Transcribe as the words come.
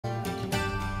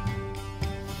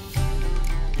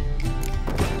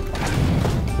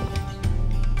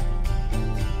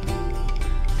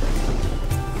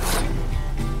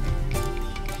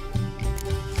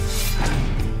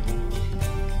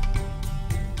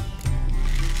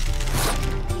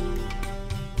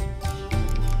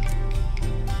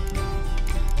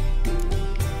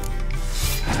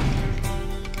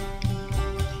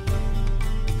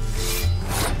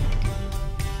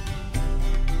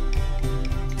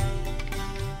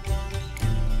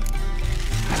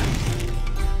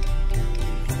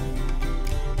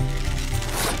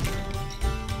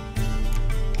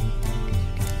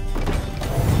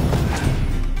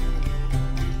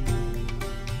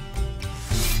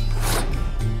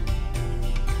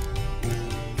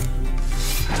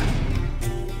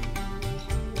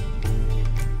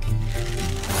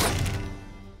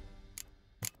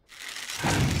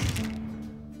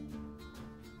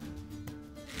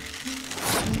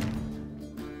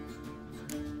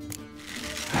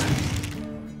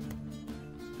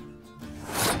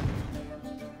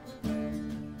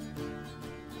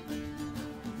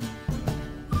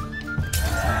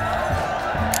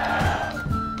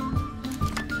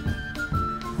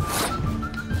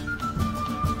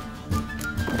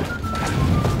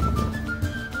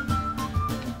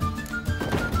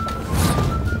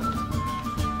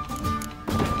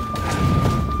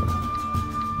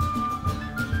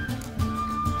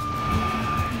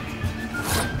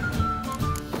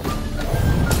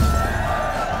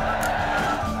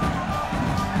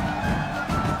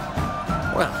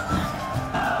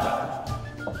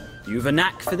You've a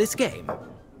knack for this game.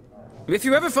 If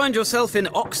you ever find yourself in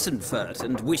Oxenfurt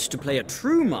and wish to play a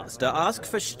true master, ask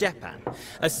for Stepan.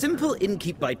 A simple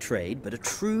innkeep by trade, but a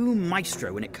true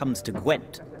maestro when it comes to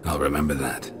Gwent. I'll remember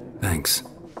that. Thanks.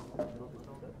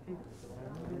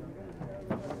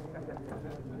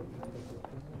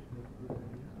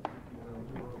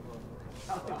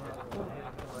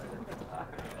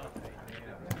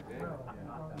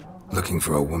 Looking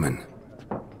for a woman.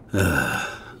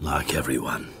 Like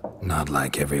everyone. Not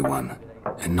like everyone.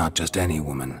 And not just any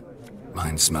woman.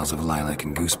 Mine smells of lilac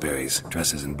and gooseberries,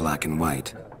 dresses in black and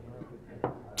white.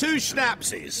 2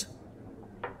 schnapsies.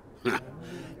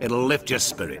 It'll lift your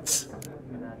spirits.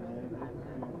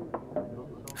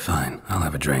 Fine, I'll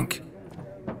have a drink.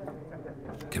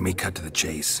 Can we cut to the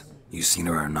chase? You seen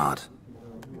her or not?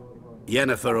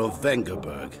 Yennefer of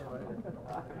Vengerberg.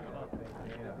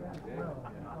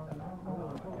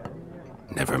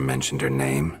 Never mentioned her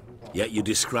name. Yet you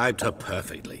described her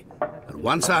perfectly. And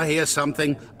once I hear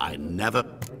something, I never...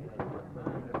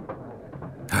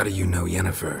 How do you know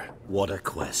Yennefer? What a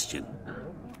question.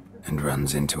 And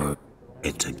runs into a...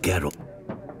 Into Geralt.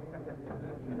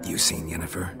 You seen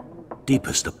Yennefer?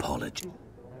 Deepest apology.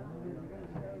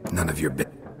 None of your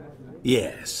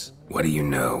Yes. What do you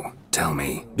know? Tell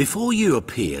me. Before you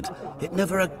appeared, it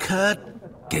never occurred...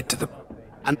 Get to the...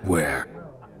 And... Where?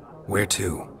 Where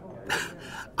to?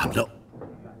 I'm not...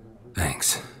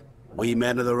 Thanks. We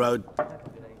men of the road...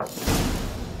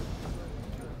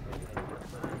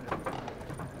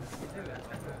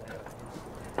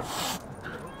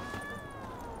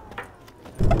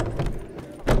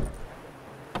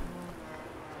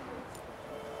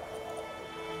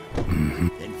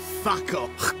 Then fuck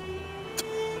off.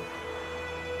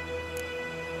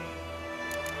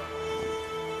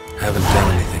 Haven't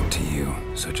done anything to you,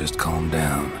 so just calm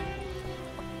down.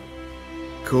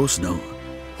 Of course no.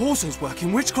 Horses work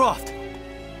in witchcraft.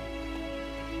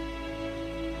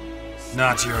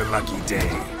 Not your lucky day.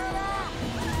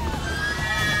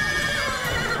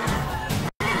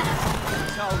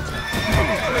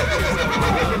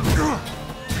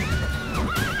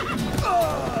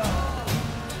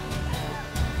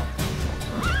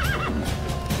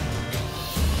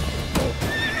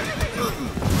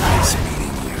 Nice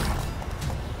meeting you.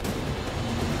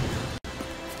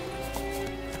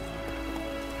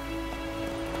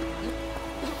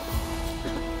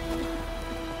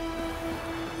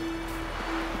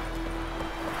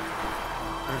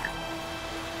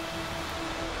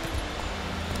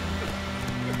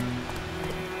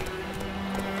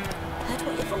 Heard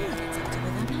what Yvonne gets up to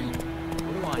with her man.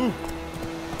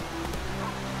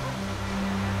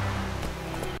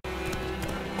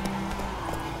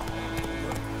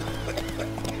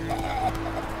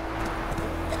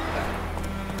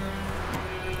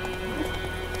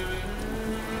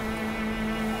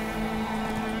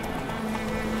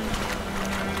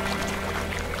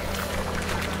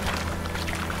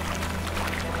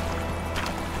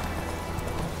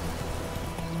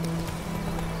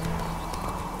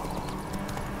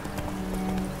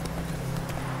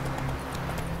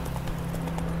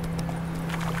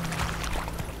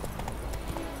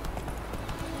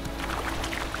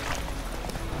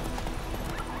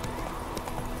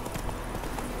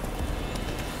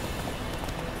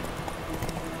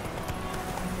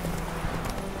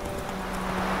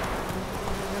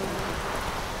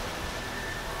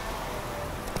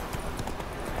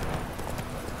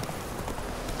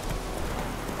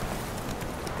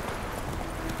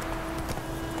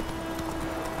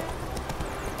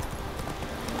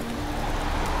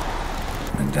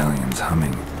 Medallion's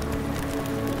humming.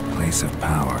 Place of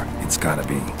power, it's gotta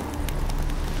be.